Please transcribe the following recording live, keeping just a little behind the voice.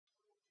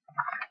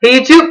Hey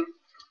YouTube,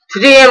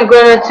 today I'm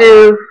going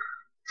to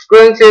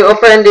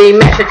open the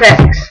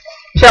Attax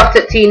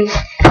Chocolate Tin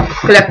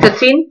Collector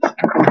Tin.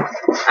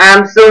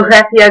 I'm so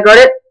happy I got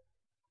it.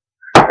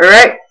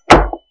 Alright,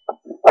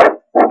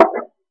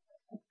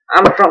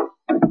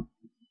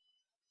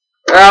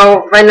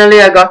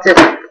 finally I got it.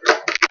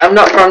 I'm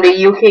not from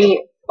the UK,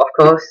 of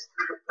course.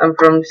 I'm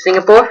from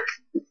Singapore,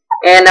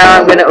 and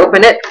now I'm gonna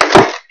open it,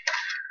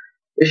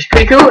 which is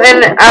pretty cool.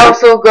 And I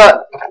also got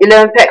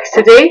 11 packs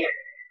today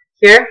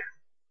here.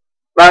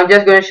 But I'm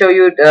just going to show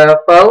you the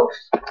files.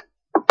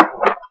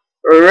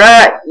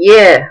 Right,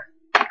 yeah,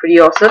 pretty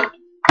awesome.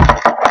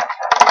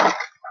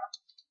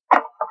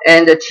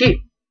 And the chip,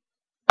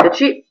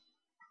 pretty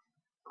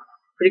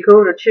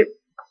cool. The chip,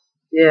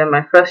 yeah,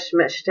 my first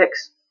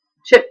Attax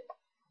chip.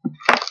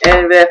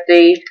 And we have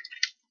the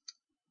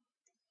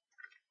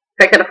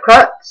packet of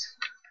cards.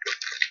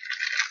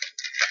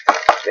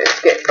 Let's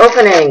get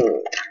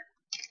opening.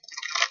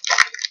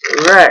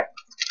 Right.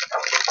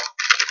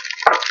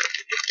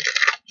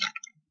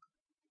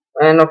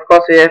 And of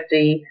course we have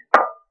the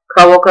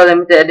Walker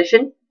limited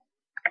edition.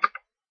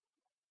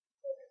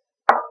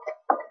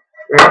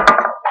 Right.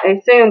 I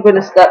think I'm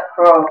gonna start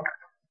from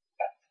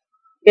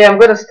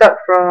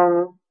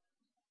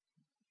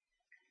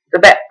the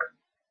back.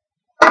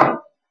 I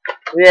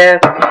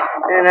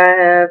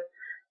have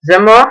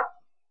Zamora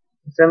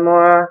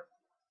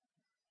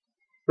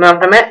Man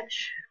of the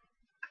Match.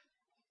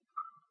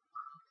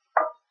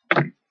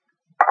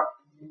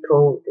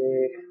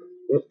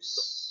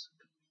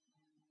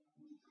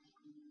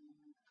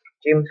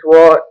 James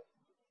Ward.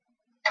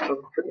 I'll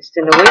put this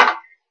tin away.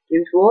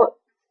 James Ward.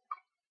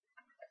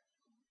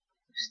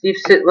 Steve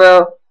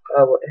Sitwell.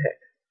 Oh, what the heck?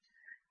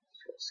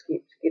 So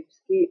skip.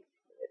 Let's see.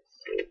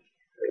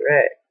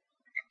 Alright.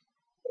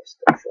 Let's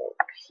start from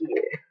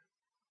here.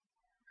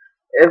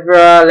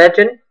 Evra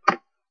Legend.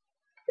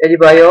 Eddie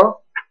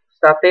Bayo.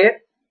 Star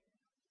player.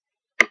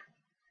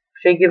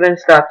 Shane Given.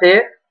 Star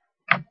player.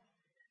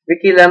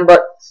 Ricky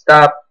Lambert.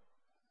 Star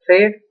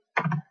player.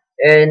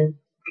 And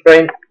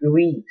Brian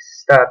Ruiz,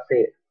 star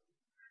player.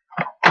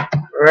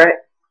 Alright.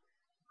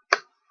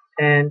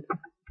 And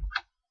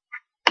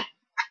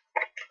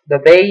the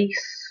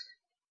base,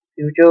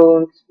 Hugh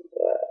Jones.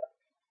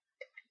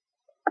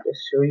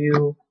 Just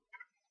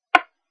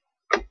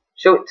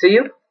show it to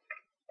you.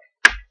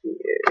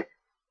 Here.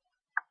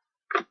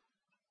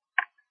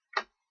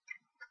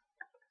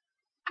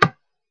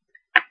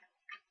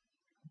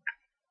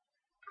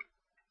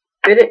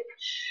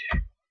 Village.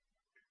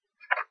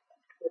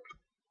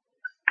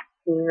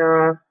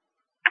 Here.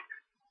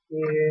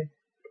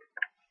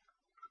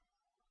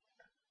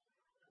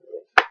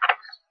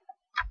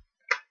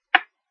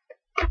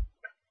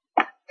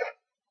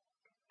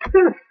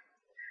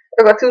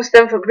 I got 2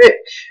 Stamford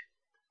Bridge.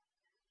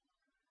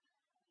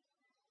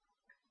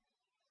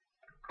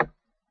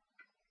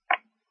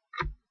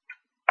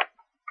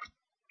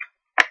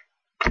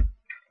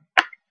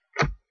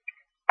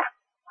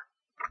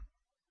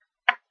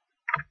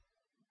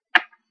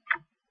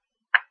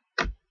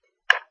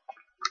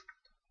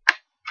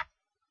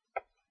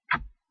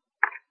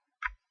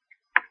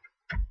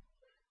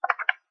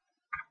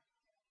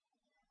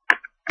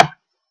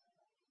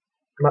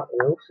 Mark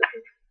Wilson.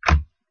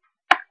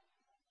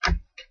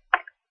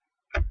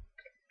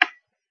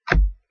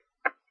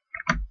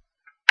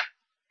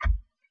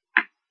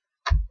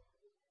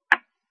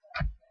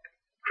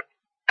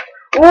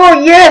 Oh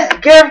yes,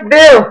 Gareth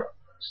Bale!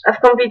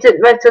 I've completed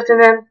my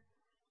Tottenham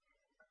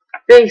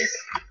base.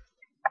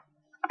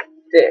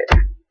 There.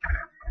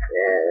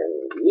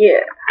 And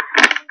yeah.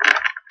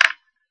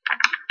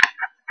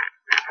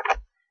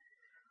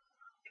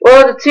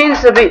 Well, the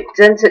tin's a bit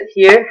dented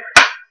here,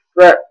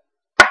 but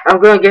I'm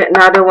gonna get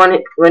another one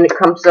when it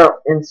comes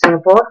out in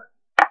Singapore.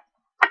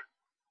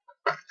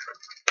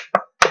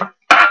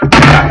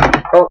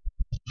 Oh,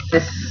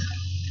 this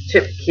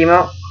chip came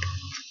out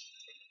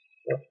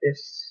of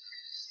this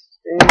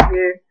thing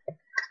here,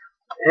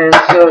 and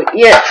so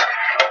yeah.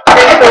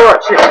 Thanks for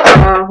watching.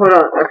 Hold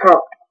on,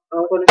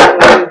 I'm gonna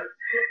show you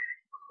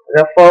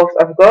the files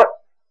I've got,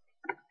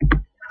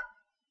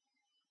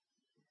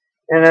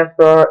 and I've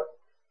got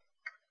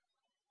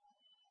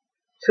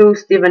 2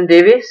 Stephen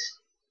Davis.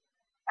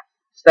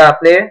 Star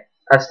player,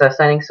 star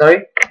signing,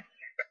 sorry.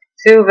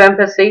 2 Van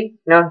Persie,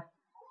 no.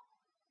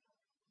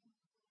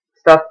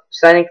 Star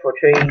signing for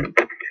trade.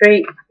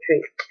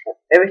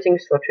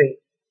 Everything's for trade,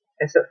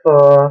 except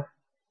for,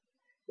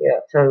 yeah,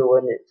 I'll tell you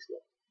when it's.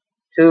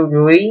 2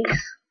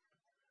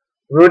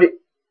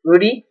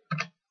 Rudy,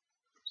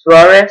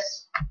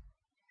 Suarez,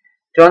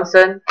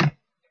 Johnson,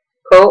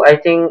 Cole. I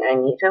think I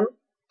need him,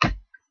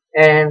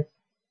 and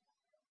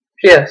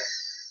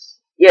Pierce.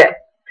 Yeah.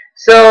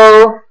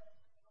 So.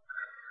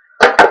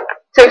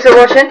 Thanks for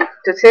watching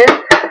to 10,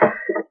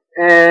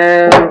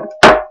 and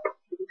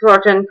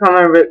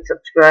comment, rate,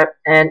 subscribe,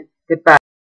 and goodbye.